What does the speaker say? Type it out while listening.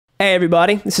Hey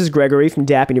everybody, this is Gregory from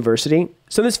Dapp University.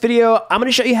 So in this video, I'm going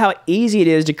to show you how easy it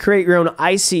is to create your own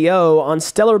ICO on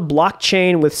Stellar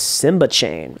blockchain with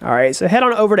Simbachain. All right, so head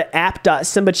on over to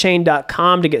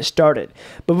app.simbachain.com to get started.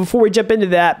 But before we jump into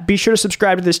that, be sure to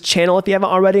subscribe to this channel if you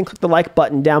haven't already and click the like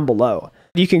button down below.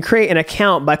 You can create an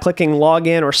account by clicking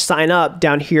login or sign up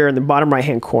down here in the bottom right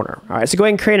hand corner. All right, so go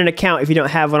ahead and create an account if you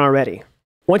don't have one already.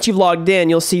 Once you've logged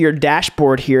in, you'll see your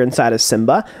dashboard here inside of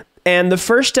Simba. And the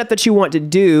first step that you want to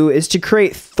do is to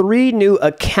create 3 new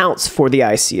accounts for the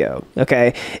ICO,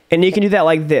 okay? And you can do that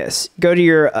like this. Go to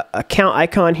your account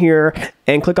icon here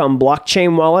and click on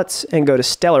blockchain wallets and go to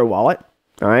Stellar wallet,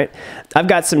 all right? I've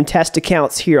got some test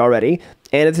accounts here already.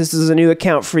 And if this is a new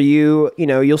account for you,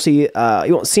 you'll see, you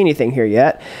won't see anything here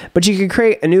yet, but you can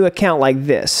create a new account like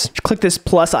this. Click this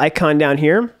plus icon down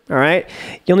here, all right?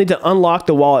 You'll need to unlock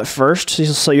the wallet first,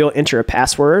 so you'll enter a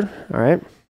password, all right?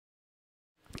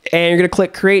 And you're going to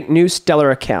click Create New Stellar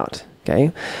Account,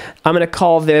 okay? I'm going to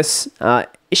call this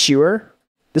Issuer.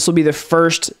 This will be the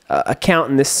first account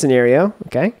in this scenario,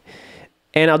 okay?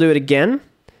 And I'll do it again.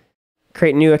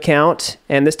 Create New Account,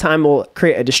 and this time we'll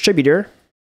create a distributor.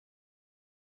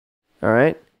 All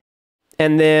right?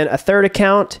 And then a third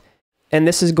account, and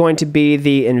this is going to be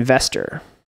the investor.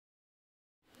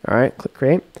 All right, click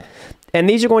Create. And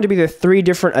these are going to be the 3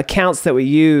 different accounts that we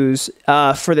use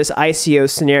for this ICO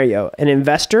scenario: an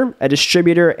investor, a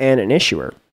distributor, and an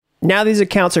issuer. Now these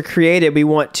accounts are created, we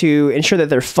want to ensure that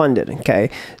they're funded, okay?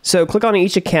 So click on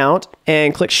each account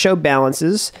and click Show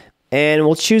Balances, and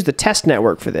we'll choose the test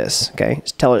network for this, okay?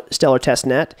 Stellar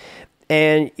testnet.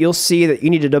 And you'll see that you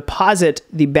need to deposit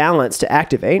the balance to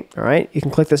activate, all right? You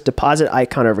can click this deposit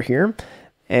icon over here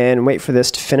and wait for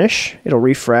this to finish. It'll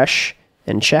refresh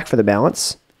and check for the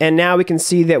balance. And now we can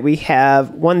see that we have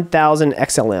 1,000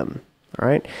 XLM, all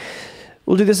right?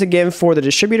 We'll do this again for the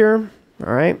distributor,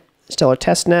 all right? Stellar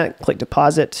testnet, click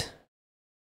deposit.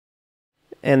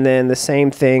 And then the same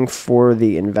thing for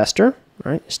the investor,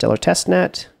 all right? Stellar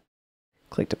testnet,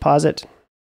 click deposit.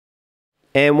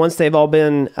 And once they've all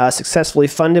been successfully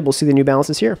funded, we'll see the new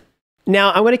balances here.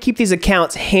 Now, I'm going to keep these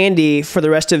accounts handy for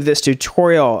the rest of this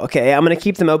tutorial, okay? I'm going to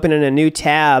keep them open in a new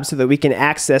tab so that we can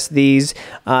access these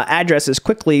addresses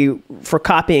quickly for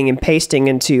copying and pasting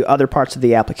into other parts of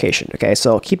the application, okay?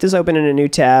 So I'll keep this open in a new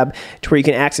tab to where you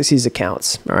can access these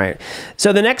accounts, all right?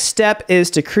 So the next step is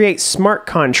to create smart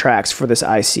contracts for this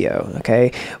ICO,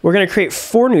 okay? We're going to create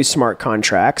 4 new smart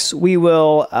contracts. We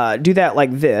will do that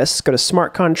like this. Go to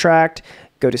Smart Contract,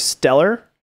 go to Stellar.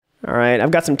 All right, I've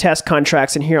got some test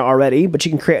contracts in here already, but you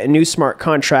can create a new smart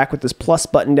contract with this plus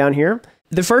button down here.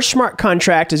 The first smart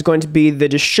contract is going to be the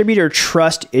distributor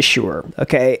trust issuer,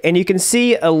 okay? And you can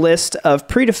see a list of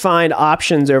predefined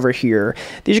options over here.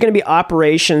 These are going to be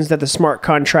operations that the smart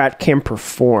contract can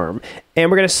perform.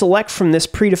 And we're going to select from this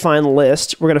predefined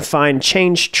list. We're going to find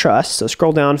change trust. So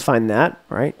scroll down, find that,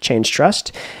 all right? Change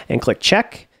trust, and click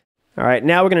check. All right,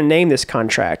 now we're going to name this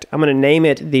contract. I'm going to name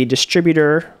it the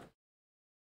distributor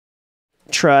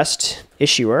trust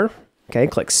issuer. Okay,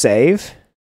 click save.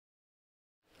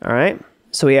 All right,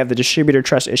 so we have the distributor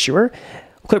trust issuer.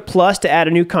 Click plus to add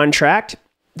a new contract.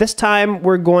 This time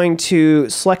we're going to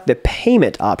select the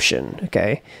payment option.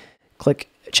 Okay, click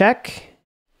check.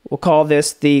 We'll call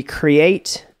this the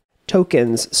create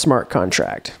tokens smart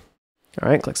contract. All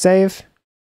right, click save.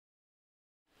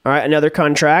 All right, another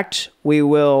contract. We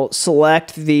will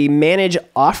select the manage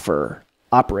offer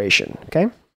operation. Okay.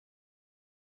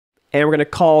 And we're going to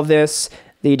call this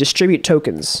the distribute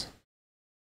tokens.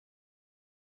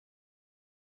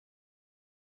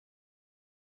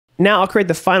 Now I'll create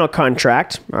the final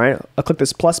contract. All right, I'll click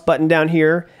this plus button down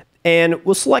here, and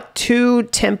we'll select 2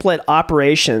 template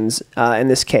operations in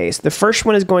this case. The first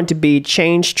one is going to be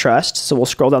change trust, so we'll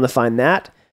scroll down to find that.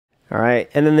 All right,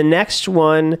 and then the next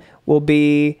one will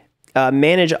be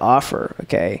manage offer.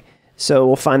 Okay, so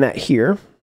we'll find that here.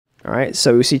 All right,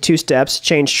 so we see 2 steps: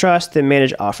 change trust, then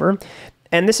manage offer.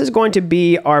 And this is going to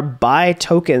be our buy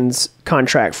tokens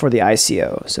contract for the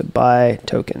ICO. So buy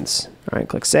tokens. All right,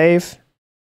 click save.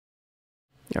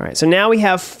 All right, so now we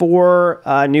have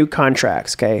 4 new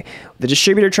contracts, okay? The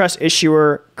distributor trust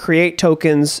issuer, create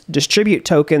tokens, distribute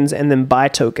tokens, and then buy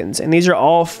tokens. And these are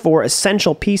all 4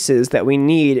 essential pieces that we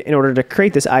need in order to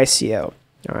create this ICO,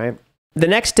 all right? The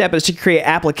next step is to create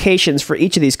applications for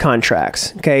each of these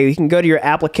contracts. Okay, you can go to your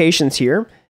applications here,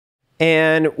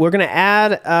 and we're going to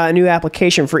add a new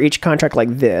application for each contract like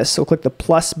this. So click the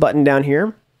plus button down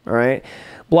here. All right,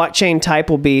 blockchain type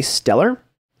will be Stellar,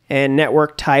 and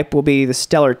network type will be the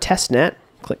Stellar testnet.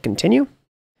 Click continue.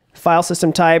 File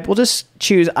system type, we'll just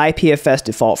choose IPFS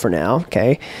default for now.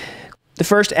 Okay, the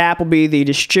first app will be the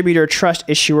distributor trust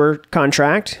issuer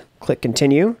contract. Click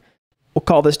continue. We'll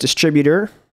call this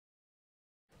distributor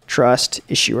trust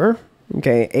issuer.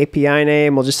 Okay, API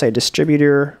name, we'll just say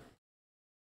distributor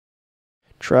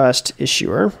trust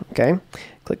issuer. Okay,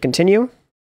 click continue.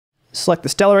 Select the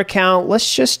Stellar account.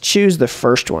 Let's just choose the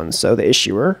first one, so the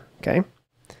issuer. Okay.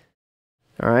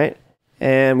 All right,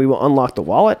 and we will unlock the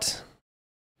wallet.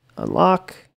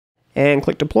 Unlock, and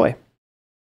click deploy.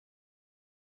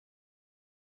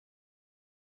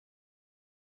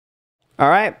 All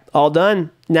right, all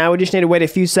done. Now we just need to wait a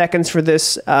few seconds for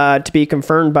this to be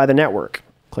confirmed by the network.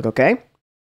 Click OK.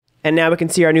 And now we can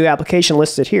see our new application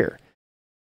listed here.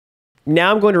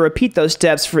 Now I'm going to repeat those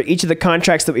steps for each of the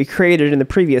contracts that we created in the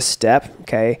previous step.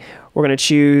 Okay, we're going to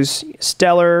choose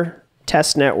Stellar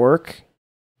Test Network,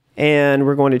 and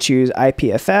we're going to choose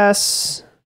IPFS.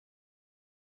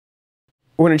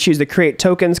 We're going to choose the Create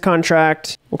Tokens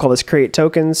contract. We'll call this Create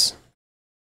Tokens.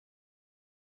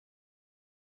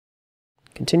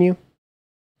 Continue.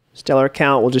 Stellar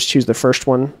account, we'll just choose the first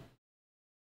one.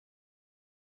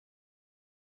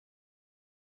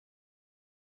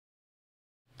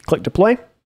 Click deploy.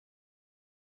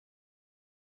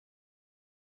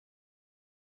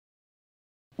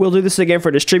 We'll do this again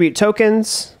for distribute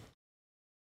tokens.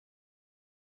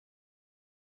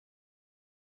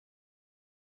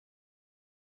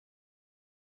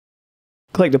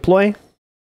 Click deploy.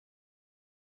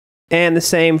 And the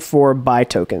same for buy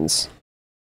tokens.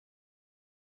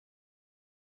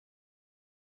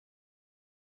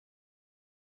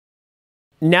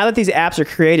 Now that these apps are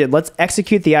created, let's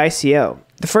execute the ICO.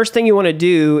 The first thing you want to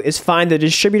do is find the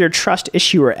Distributor Trust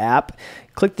Issuer app,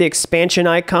 click the expansion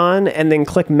icon, and then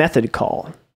click Method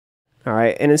Call. All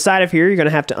right, and inside of here, you're going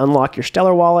to have to unlock your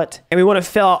Stellar wallet, and we want to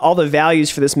fill out all the values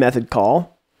for this method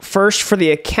call. First, for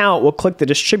the account, we'll click the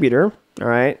distributor. All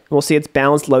right, we'll see its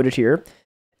balance loaded here.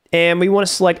 And we want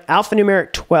to select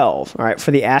alphanumeric 12, all right,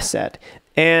 for the asset.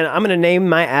 And I'm going to name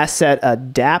my asset a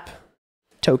Dapp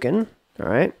token, all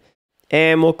right?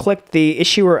 And we'll click the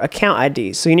issuer account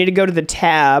ID. So you need to go to the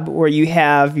tab where you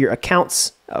have your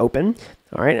accounts open.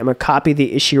 All right, I'm going to copy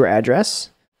the issuer address,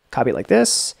 copy it like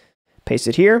this, paste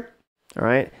it here. All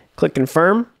right, click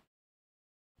confirm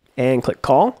and click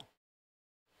call.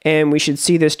 And we should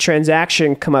see this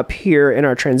transaction come up here in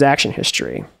our transaction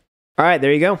history. All right,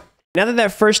 there you go. Now that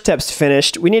that first step's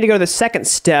finished, we need to go to the second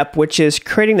step, which is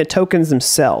creating the tokens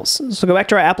themselves. So go back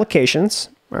to our applications,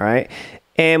 all right,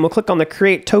 and we'll click on the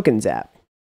Create Tokens app.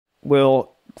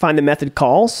 We'll find the method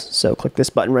calls, so click this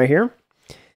button right here,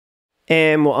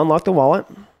 and we'll unlock the wallet.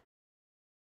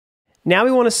 Now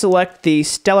we want to select the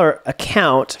Stellar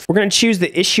account. We're going to choose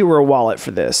the issuer wallet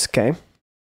for this, okay?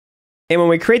 And when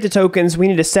we create the tokens, we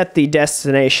need to set the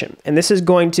destination. And this is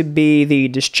going to be the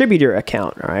distributor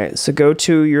account, all right? So go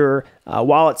to your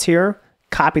wallets here,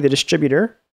 copy the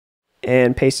distributor,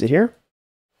 and paste it here,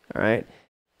 all right?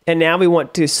 And now we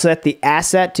want to set the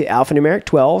asset to alphanumeric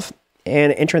 12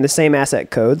 and enter in the same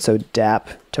asset code. So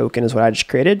Dapp token is what I just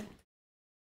created.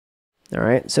 All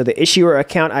right, so the issuer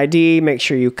account ID, make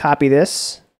sure you copy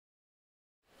this,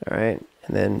 all right,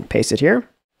 and then paste it here.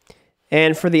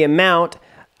 And for the amount,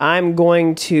 I'm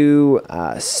going to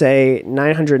say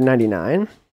 999.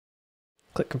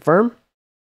 Click confirm,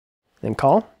 then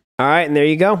call. All right, and there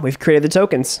you go. We've created the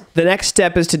tokens. The next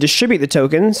step is to distribute the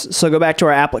tokens. So go back to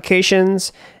our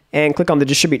applications and click on the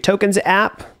Distribute Tokens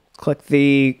app. Click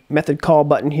the method call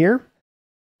button here.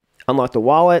 Unlock the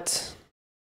wallet.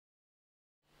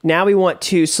 Now we want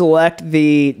to select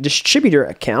the distributor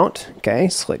account. Okay,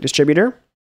 select distributor.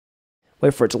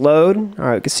 Wait for it to load. All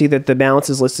right, we can see that the balance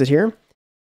is listed here.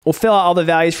 We'll fill out all the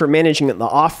values for managing the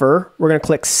offer. We're going to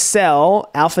click Sell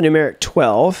alphanumeric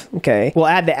 12. Okay, we'll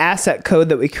add the asset code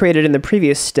that we created in the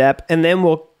previous step, and then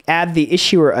we'll add the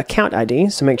issuer account ID.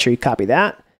 So make sure you copy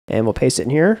that, and we'll paste it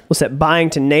in here. We'll set buying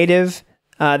to native.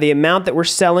 The amount that we're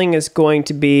selling is going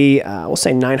to be, we'll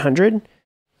say 900,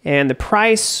 and the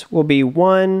price will be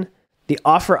 1. The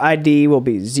offer ID will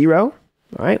be 0.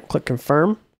 All right, click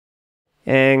confirm,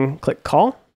 and click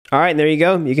call. All right, and there you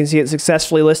go. You can see it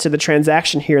successfully listed the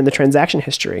transaction here in the transaction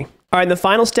history. All right, and the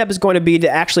final step is going to be to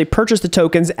actually purchase the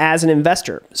tokens as an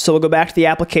investor. So we'll go back to the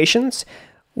applications.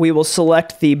 We will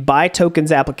select the Buy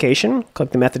Tokens application,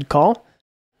 click the method call.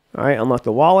 All right, unlock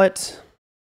the wallet.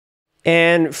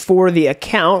 And for the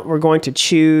account, we're going to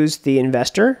choose the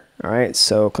investor. All right,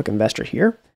 so click investor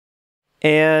here.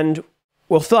 And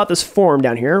we'll fill out this form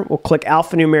down here. We'll click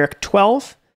alphanumeric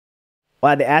 12.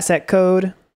 We'll add the asset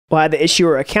code. We'll add the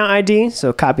issuer account ID,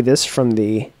 so copy this from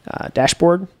the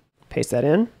dashboard, paste that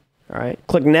in. All right,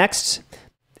 click next.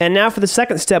 And now for the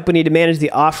second step, we need to manage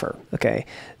the offer. Okay,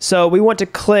 so we want to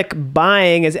click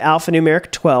buying as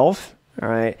alphanumeric 12. All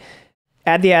right,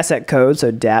 Add the asset code,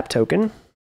 so Dapp token.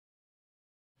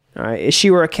 All right,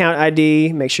 issuer account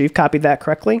ID, make sure you've copied that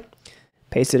correctly.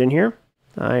 Paste it in here.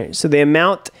 All right, so the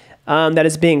amount that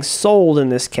is being sold in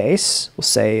this case, we'll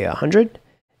say 100,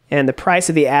 and the price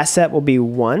of the asset will be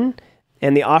 1,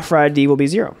 and the offer ID will be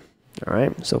 0. All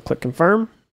right, so click confirm,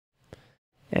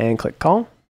 and click call.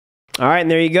 All right, and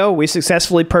there you go. We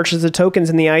successfully purchased the tokens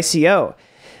in the ICO.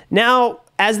 Now,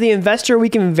 as the investor, we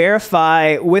can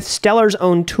verify with Stellar's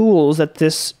own tools that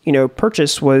this,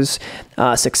 purchase was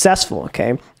successful.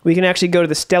 Okay, we can actually go to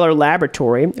the Stellar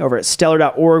Laboratory over at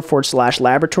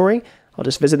stellar.org/laboratory. I'll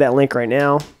just visit that link right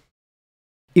now.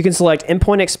 You can select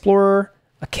Endpoint Explorer,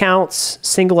 Accounts,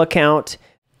 Single Account,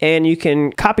 and you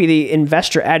can copy the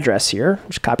investor address here.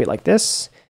 Just copy it like this,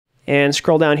 and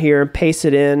scroll down here and paste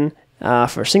it in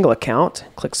for a single account.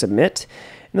 Click Submit.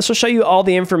 And this will show you all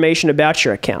the information about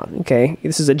your account, okay?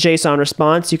 This is a JSON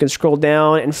response. You can scroll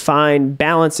down and find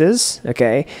balances,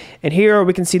 okay? And here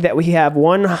we can see that we have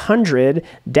 100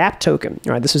 Dapp token,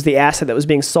 all right? This was the asset that was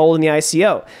being sold in the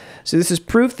ICO. So this is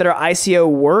proof that our ICO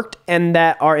worked and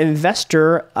that our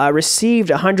investor received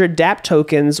 100 Dapp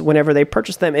tokens whenever they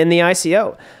purchased them in the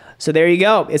ICO. So there you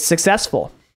go. It's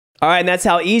successful. All right, and that's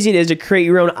how easy it is to create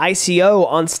your own ICO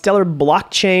on Stellar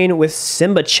blockchain with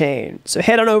Simbachain. So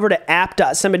head on over to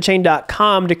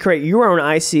app.simbachain.com to create your own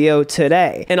ICO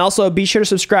today. And also be sure to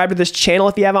subscribe to this channel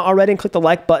if you haven't already and click the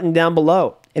like button down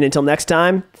below. And until next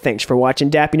time, thanks for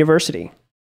watching Dapp University.